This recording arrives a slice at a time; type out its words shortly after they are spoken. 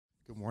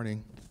Good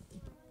morning.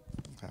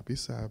 Happy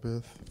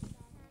Sabbath.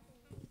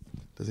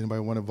 Does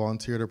anybody want to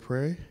volunteer to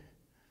pray?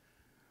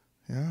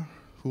 Yeah?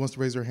 Who wants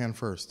to raise their hand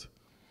first?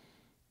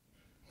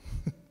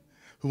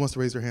 Who wants to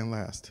raise their hand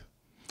last?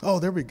 Oh,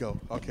 there we go.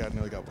 Okay, I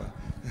know I got one.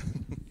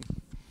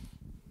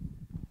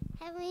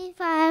 Heavenly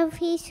Father,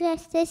 please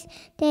bless this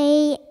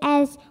day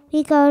as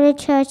we go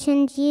to church.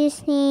 In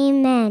Jesus'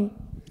 name, amen.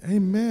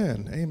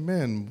 Amen.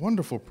 Amen.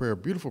 Wonderful prayer.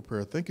 Beautiful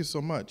prayer. Thank you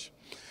so much.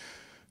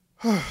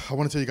 I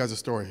want to tell you guys a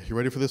story. You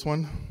ready for this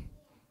one?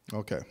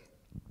 Okay.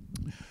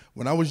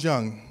 When I was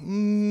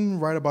young,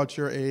 right about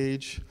your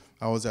age,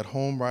 I was at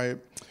home, right?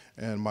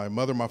 And my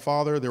mother and my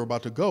father, they were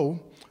about to go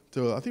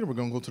to, I think they were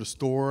going to go to the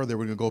store. They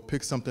were going to go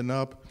pick something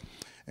up.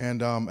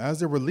 And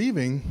as they were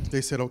leaving, they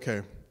said,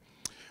 okay,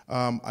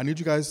 I need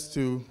you guys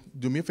to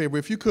do me a favor.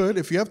 If you could,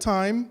 if you have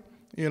time,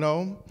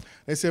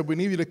 they said, we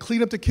need you to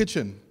clean up the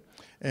kitchen.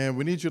 And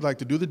we need you to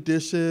do the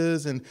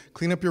dishes and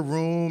clean up your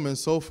room and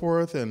so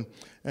forth. And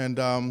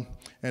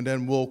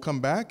then we'll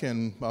come back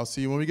and I'll see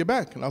you when we get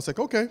back. And I was like,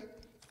 okay,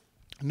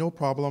 no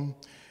problem.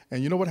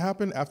 And you know what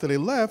happened? After they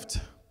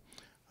left,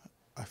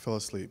 I fell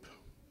asleep.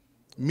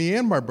 Me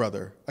and my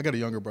brother. I got a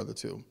younger brother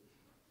too.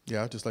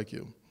 Yeah, just like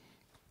you.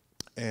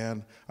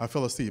 And I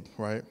fell asleep,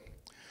 right?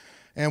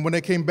 And when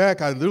they came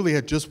back, I literally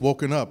had just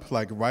woken up,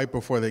 right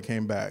before they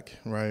came back,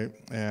 right?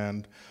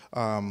 And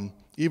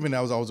even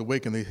as I was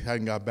awake and they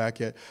hadn't got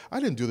back yet, I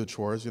didn't do the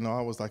chores,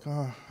 I was like,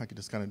 I could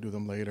just kind of do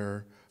them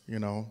later,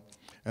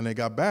 And they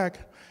got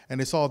back, and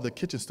they saw the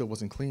kitchen still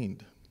wasn't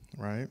cleaned,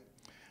 right?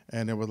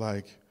 And they were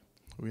like,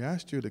 we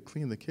asked you to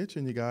clean the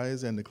kitchen, you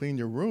guys, and to clean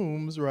your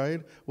rooms, right?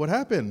 What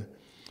happened?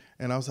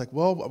 And I was like,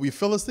 well, we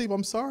fell asleep,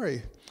 I'm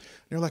sorry.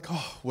 They're like,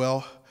 oh,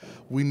 well,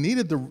 we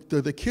needed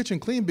the kitchen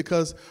clean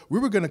because we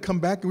were going to come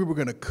back and we were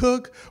going to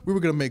cook. We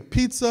were going to make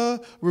pizza.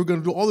 We were going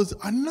to do all this.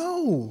 I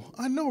know,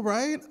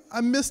 right?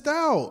 I missed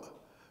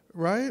out,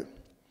 right?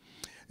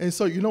 And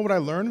so you know what I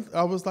learned?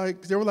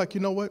 They were like, you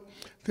know what?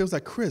 They was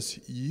like, Chris,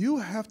 you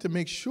have to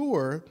make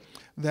sure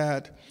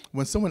that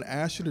when someone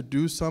asks you to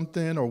do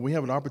something or we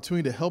have an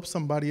opportunity to help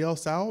somebody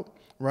else out,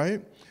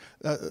 right?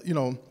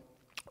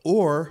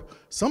 Or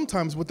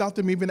sometimes without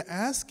them even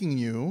asking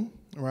you,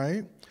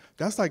 right?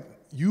 That's like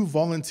you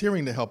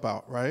volunteering to help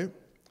out, right?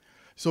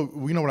 So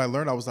you know what I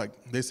learned? I was like,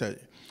 they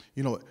said,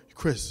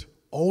 Chris,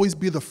 always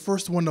be the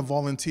first one to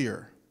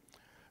volunteer,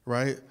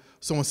 right?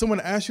 So when someone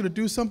asks you to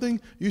do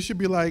something, you should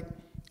be like,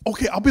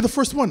 okay, I'll be the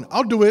first one.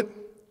 I'll do it,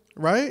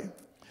 right?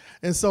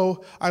 And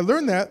so I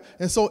learned that.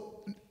 And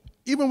so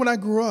even when I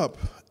grew up,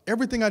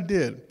 everything I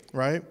did,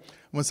 right?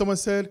 When someone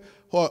said,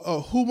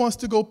 who wants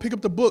to go pick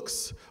up the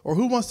books? Or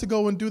who wants to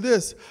go and do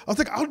this? I was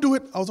like, I'll do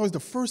it. I was always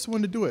the first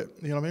one to do it.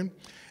 You know what I mean?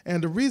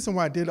 And the reason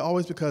why I did it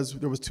always because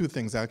there was two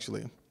things,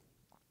 actually.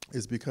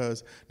 Is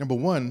because, number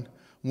one,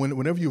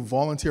 whenever you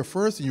volunteer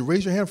first and you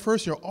raise your hand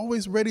first, you're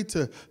always ready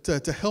to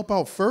help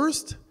out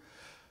first.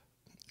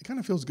 It kind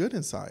of feels good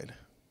inside,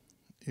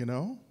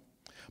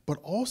 But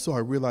also I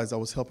realized I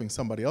was helping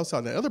somebody else out.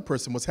 And the other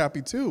person was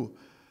happy too,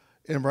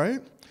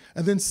 right?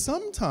 And then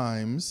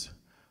sometimes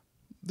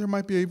there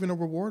might be even a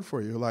reward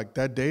for you. Like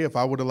that day, if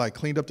I would have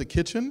cleaned up the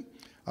kitchen,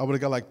 I would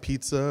have got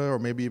pizza or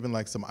maybe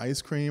even some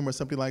ice cream or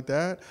something like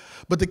that.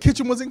 But the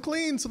kitchen wasn't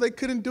clean, so they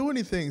couldn't do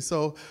anything.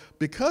 So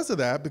because of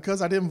that,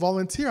 because I didn't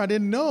volunteer, I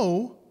didn't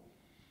know.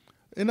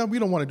 And we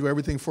don't want to do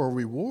everything for a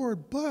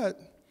reward,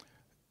 but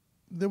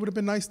there would have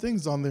been nice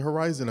things on the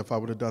horizon if I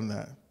would have done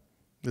that.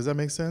 Does that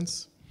make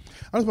sense?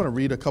 I just want to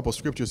read a couple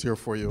scriptures here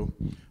for you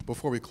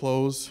before we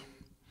close.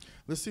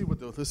 Let's see what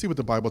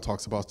the Bible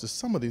talks about, just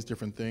some of these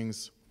different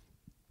things.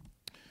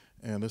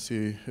 And let's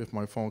see if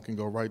my phone can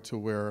go right to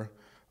where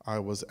I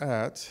was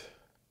at.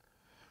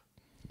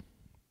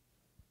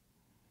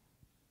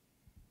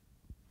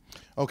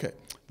 Okay,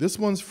 this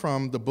one's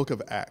from the book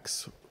of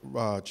Acts,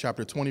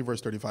 chapter 20, verse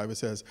 35. It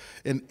says,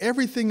 in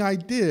everything I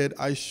did,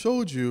 I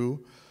showed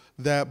you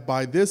that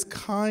by this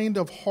kind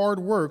of hard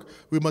work,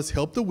 we must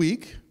help the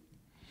weak,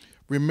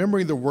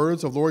 remembering the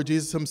words of Lord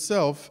Jesus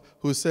himself,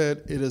 who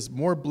said, it is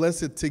more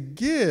blessed to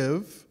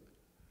give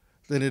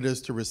than it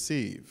is to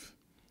receive,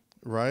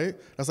 right?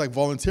 That's like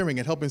volunteering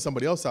and helping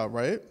somebody else out,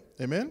 right?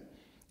 Amen?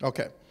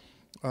 Okay.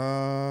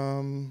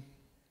 Let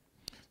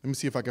me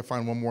see if I can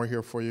find one more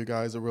here for you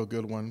guys, a real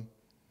good one.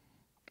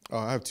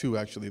 I have two,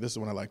 actually. This is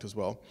one I liked as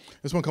well.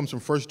 This one comes from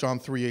 1 John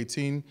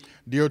 3:18.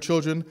 Dear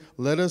children,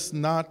 let us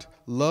not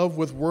love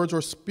with words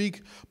or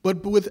speak,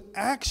 but with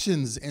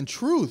actions and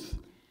truth,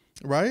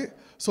 right?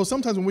 So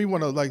sometimes when we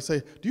want to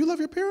say, do you love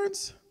your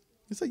parents?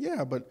 You say,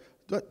 yeah, but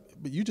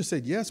you just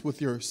said yes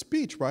with your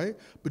speech, right?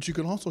 But you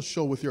can also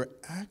show with your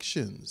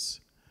actions,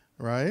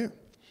 right?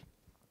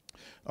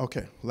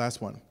 Okay,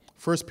 last one.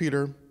 1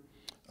 Peter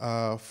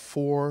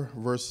 4,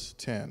 verse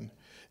 10.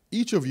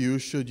 Each of you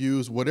should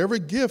use whatever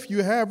gift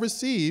you have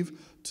received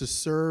to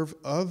serve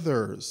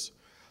others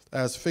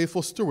as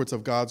faithful stewards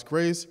of God's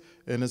grace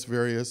in its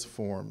various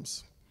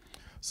forms.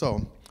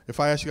 So if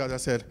I ask you guys, I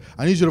said,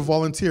 I need you to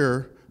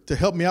volunteer to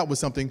help me out with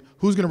something,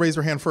 who's going to raise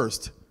their hand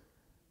first?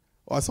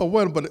 Well, I saw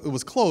one, but it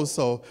was close,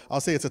 so I'll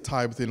say it's a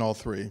tie between all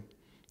three.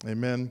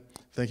 Amen.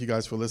 Thank you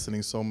guys for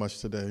listening so much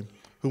today.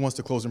 Who wants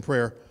to close in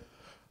prayer?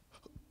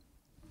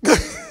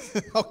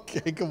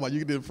 Okay, come on, you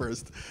can do it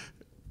first.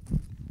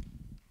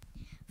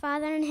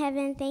 Father in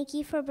heaven, thank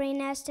you for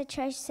bringing us to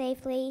church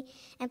safely,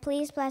 and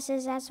please bless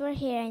us as we're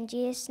here. In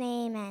Jesus'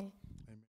 name, amen.